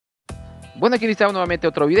Bueno, aquí iniciamos nuevamente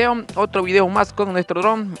otro video más con nuestro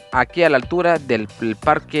dron, aquí a la altura del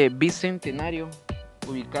parque bicentenario,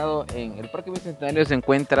 ubicado en el parque bicentenario. Se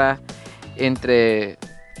encuentra entre,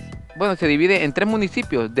 bueno, se divide en tres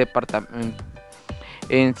municipios,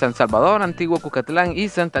 en San Salvador, Antiguo Cucatlán y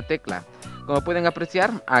Santa Tecla. Como pueden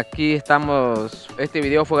apreciar, aquí estamos. Este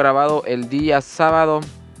video fue grabado el día sábado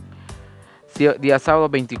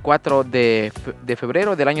 24 de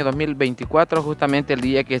febrero del año 2024, justamente el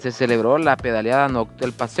día que se celebró la pedaleada,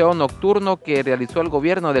 el paseo nocturno que realizó el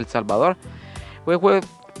gobierno de El Salvador.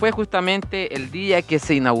 Fue justamente el día que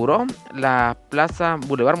se inauguró la plaza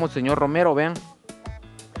Boulevard Monseñor Romero, vean.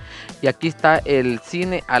 Y aquí está el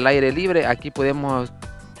cine al aire libre. Aquí tuvimos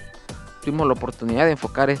la oportunidad de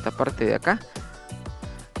enfocar esta parte de acá.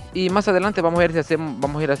 Y más adelante vamos a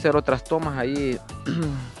ir a hacer otras tomas ahí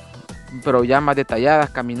pero ya más detalladas,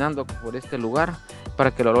 caminando por este lugar,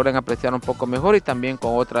 para que lo logren apreciar un poco mejor, y también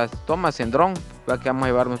con otras tomas en dron, ya que vamos a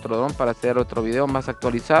llevar nuestro dron para hacer otro video más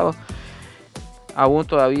actualizado. Aún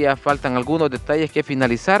todavía faltan algunos detalles que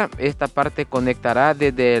finalizar. Esta parte conectará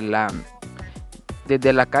desde la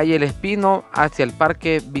calle El Espino hacia el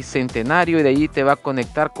parque bicentenario, y de ahí te va a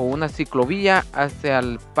conectar con una ciclovía hacia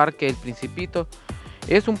el parque El Principito.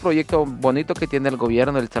 Es un proyecto bonito que tiene el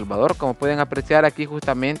gobierno de El Salvador. Como pueden apreciar, aquí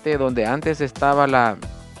justamente donde antes estaba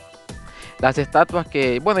las estatuas,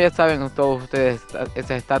 que bueno, ya saben todos ustedes,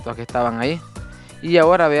 esas estatuas que estaban ahí, y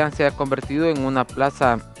ahora vean, se ha convertido en una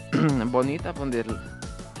plaza bonita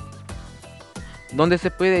donde se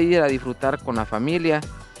puede ir a disfrutar con la familia.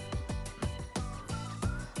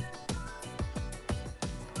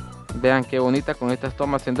 Vean qué bonita con estas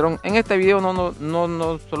tomas en dron. En este video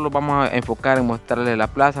no solo vamos a enfocar en mostrarles la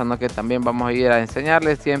plaza, sino que también vamos a ir a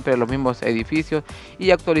enseñarles siempre los mismos edificios y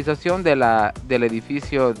actualización del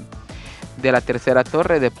edificio de la tercera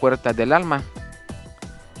torre de Puertas del Alma.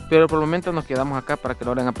 Pero por el momento nos quedamos acá para que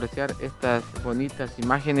logren apreciar estas bonitas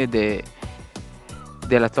imágenes de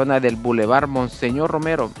la zona del Boulevard Monseñor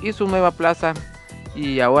Romero y su nueva plaza,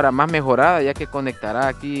 y ahora más mejorada, ya que conectará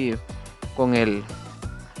aquí con el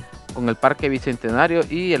parque bicentenario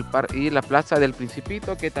y la plaza del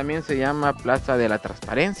Principito, que también se llama Plaza de la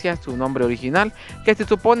Transparencia, su nombre original, que se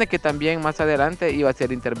supone que también más adelante iba a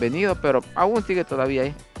ser intervenido, pero aún sigue todavía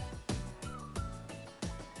ahí.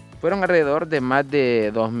 Fueron alrededor de más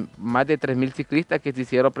de 3.000 ciclistas que se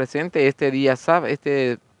hicieron presentes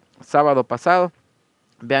este sábado pasado.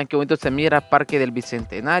 Vean qué bonito se mira Parque del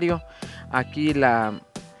Bicentenario. Aquí la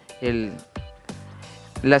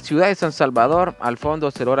ciudad de San Salvador. Al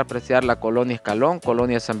fondo se logra apreciar la colonia Escalón,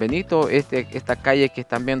 colonia San Benito. Esta calle que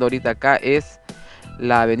están viendo ahorita acá es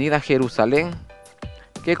la avenida Jerusalén,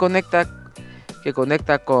 que conecta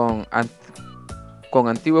con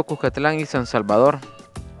Antiguo Cucatlán y San Salvador.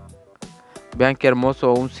 Vean qué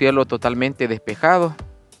hermoso, un cielo totalmente despejado.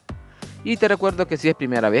 Y te recuerdo que si es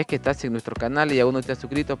primera vez que estás en nuestro canal y aún no te has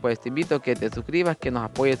suscrito, pues te invito a que te suscribas, que nos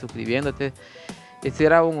apoyes suscribiéndote.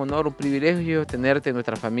 Será un honor, un privilegio tenerte en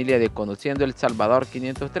nuestra familia de Conociendo El Salvador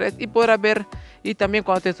 503, y podrás ver, y también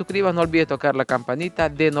cuando te suscribas no olvides tocar la campanita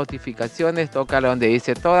de notificaciones, tócala donde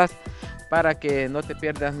dice todas, para que no te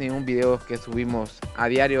pierdas ningún video que subimos a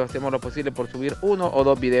diario. Hacemos lo posible por subir 1 o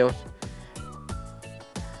 2 videos.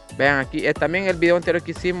 Vean aquí, también el video anterior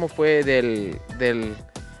que hicimos fue del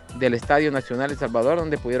Estadio Nacional de El Salvador,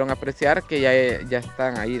 donde pudieron apreciar que ya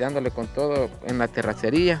están ahí dándole con todo en la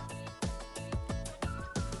terracería.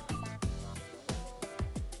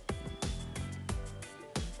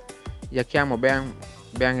 Y aquí vamos,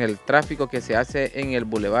 vean el tráfico que se hace en el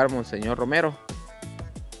Boulevard Monseñor Romero.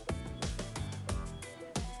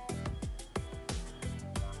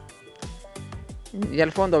 Y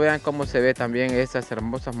al fondo vean cómo se ve también esas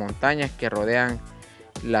hermosas montañas que rodean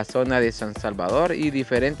la zona de San Salvador y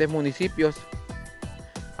diferentes municipios.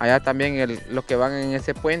 Allá también lo que van en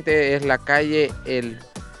ese puente es la calle El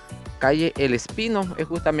Espino, es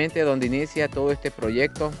justamente donde inicia todo este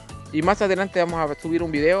proyecto. Y más adelante vamos a subir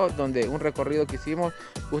un video donde un recorrido que hicimos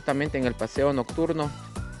justamente en el paseo nocturno.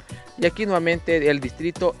 Y aquí nuevamente el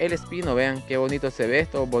distrito El Espino. Vean qué bonito se ve,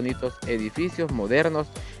 estos bonitos edificios modernos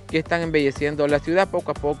que están embelleciendo la ciudad.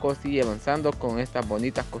 Poco a poco sigue avanzando con estas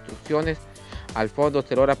bonitas construcciones. Al fondo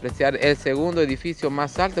se logra apreciar el segundo edificio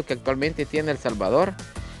más alto que actualmente tiene El Salvador,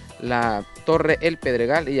 la torre El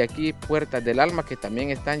Pedregal, y aquí Puertas del Alma, que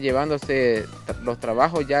también están llevándose los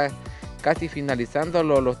trabajos, ya casi finalizando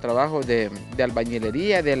los trabajos de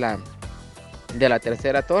albañilería de la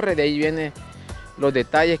tercera torre. De ahí vienen los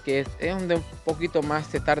detalles que es donde un poquito más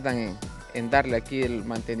se tardan en darle aquí el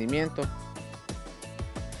mantenimiento.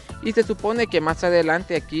 Y se supone que más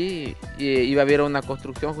adelante aquí iba a haber una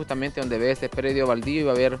construcción justamente donde ve ese predio baldío,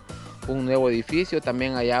 iba a haber un nuevo edificio.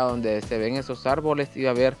 También allá donde se ven esos árboles iba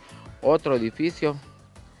a haber otro edificio.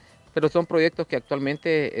 Pero son proyectos que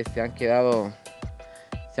actualmente se han quedado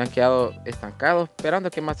estancados, esperando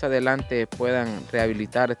que más adelante puedan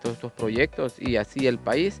rehabilitar todos estos proyectos y así el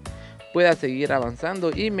país pueda seguir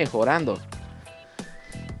avanzando y mejorando.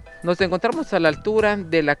 Nos encontramos a la altura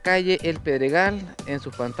de la calle El Pedregal. En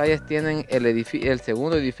sus pantallas tienen el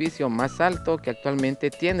segundo edificio más alto que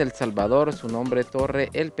actualmente tiene El Salvador, su nombre Torre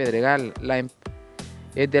El Pedregal.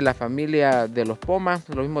 Es de la familia de los Pomas,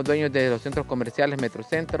 los mismos dueños de los centros comerciales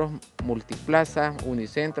Metrocentros, Multiplaza,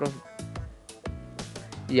 Unicentros.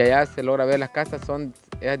 Y allá se logra ver las casas,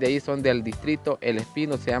 de ahí son del distrito El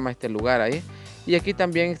Espino, se llama este lugar ahí. Y aquí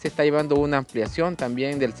también se está llevando una ampliación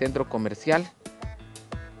también del centro comercial.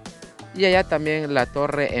 Y allá también la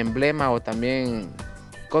torre emblema, o también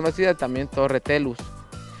conocida también torre Telus.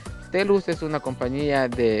 Telus es una compañía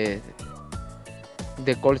de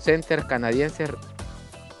call center canadiense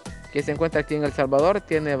que se encuentra aquí en El Salvador.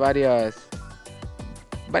 Tiene varias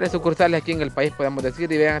sucursales aquí en el país, podemos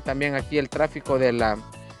decir. Y vean también aquí el tráfico de la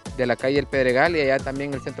calle El Pedregal, y allá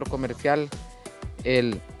también el centro comercial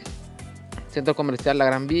La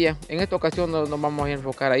Gran Vía. En esta ocasión nos vamos a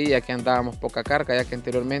enfocar ahí, ya que andábamos poca carga, ya que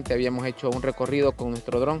anteriormente habíamos hecho un recorrido con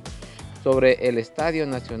nuestro dron sobre el Estadio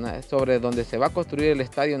Nacional, sobre donde se va a construir el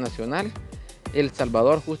Estadio Nacional El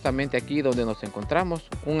Salvador, justamente aquí donde nos encontramos.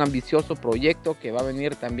 Un ambicioso proyecto que va a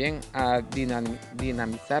venir también a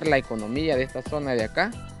dinamizar la economía de esta zona de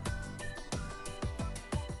acá.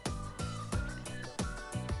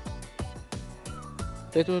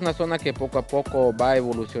 Esto es una zona que poco a poco va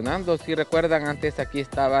evolucionando. Si recuerdan, antes aquí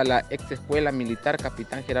estaba la ex escuela militar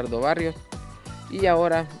Capitán Gerardo Barrios, y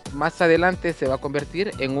ahora más adelante se va a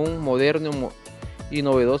convertir en un moderno y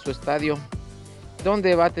novedoso estadio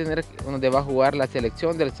donde va a jugar la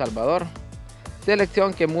selección del Salvador,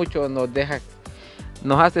 selección que mucho nos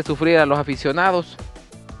hace sufrir a los aficionados.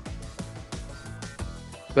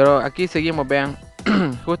 Pero aquí seguimos, vean.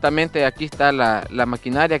 Justamente aquí está la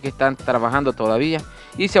maquinaria que están trabajando todavía.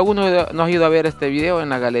 Y si aún no has ido a ver este video, en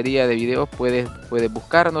la galería de videos puedes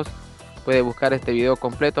buscarnos, puedes buscar este video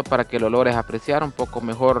completo para que lo logres apreciar un poco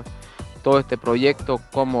mejor todo este proyecto,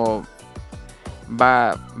 cómo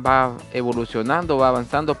va evolucionando, va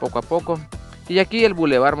avanzando poco a poco. Y aquí el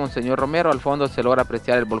bulevar Monseñor Romero, al fondo se logra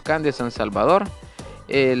apreciar el volcán de San Salvador,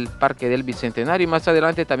 el parque del Bicentenario, y más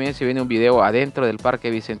adelante también se viene un video adentro del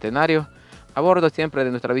parque Bicentenario, a bordo siempre de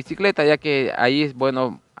nuestra bicicleta, ya que ahí es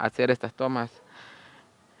bueno hacer estas tomas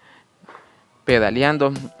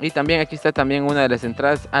pedaleando. Y también aquí está también una de las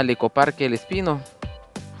entradas al ecoparque El Espino.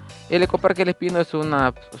 El ecoparque El Espino es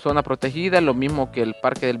una zona protegida, lo mismo que el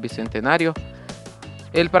parque del Bicentenario.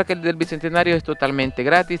 El parque del Bicentenario es totalmente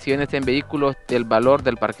gratis. Si vienes en vehículos, el valor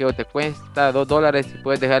del parqueo te cuesta $2 y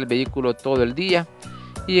puedes dejar el vehículo todo el día.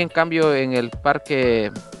 Y en cambio en el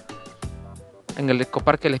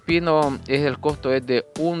ecoparque El Espino el costo es de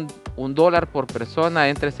 $1 por persona,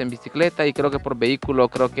 entres en bicicleta, y creo que por vehículo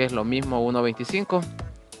creo que es lo mismo, $1.25.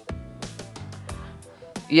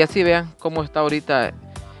 Y así vean cómo está ahorita.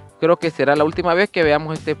 Creo que será la última vez que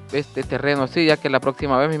veamos este terreno así, ya que la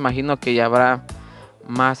próxima vez me imagino que ya habrá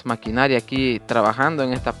más maquinaria aquí trabajando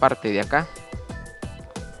en esta parte de acá.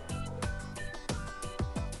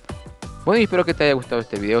 Bueno, y espero que te haya gustado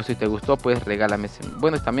este video. Si te gustó, pues regálame.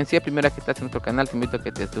 Bueno, también si es primera vez que estás en nuestro canal, te invito a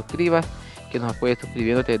que te suscribas, que nos apoyes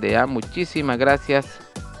suscribiéndote desde ya. Muchísimas gracias.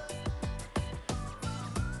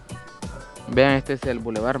 Vean, este es el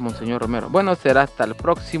Boulevard Monseñor Romero. Bueno, será hasta el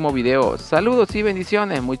próximo video. Saludos y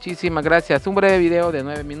bendiciones. Muchísimas gracias. Un breve video de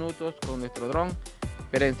 9 minutos con nuestro dron.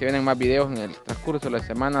 Esperen, si vienen más videos en el transcurso de la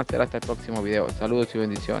semana, será hasta el próximo video. Saludos y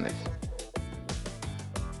bendiciones.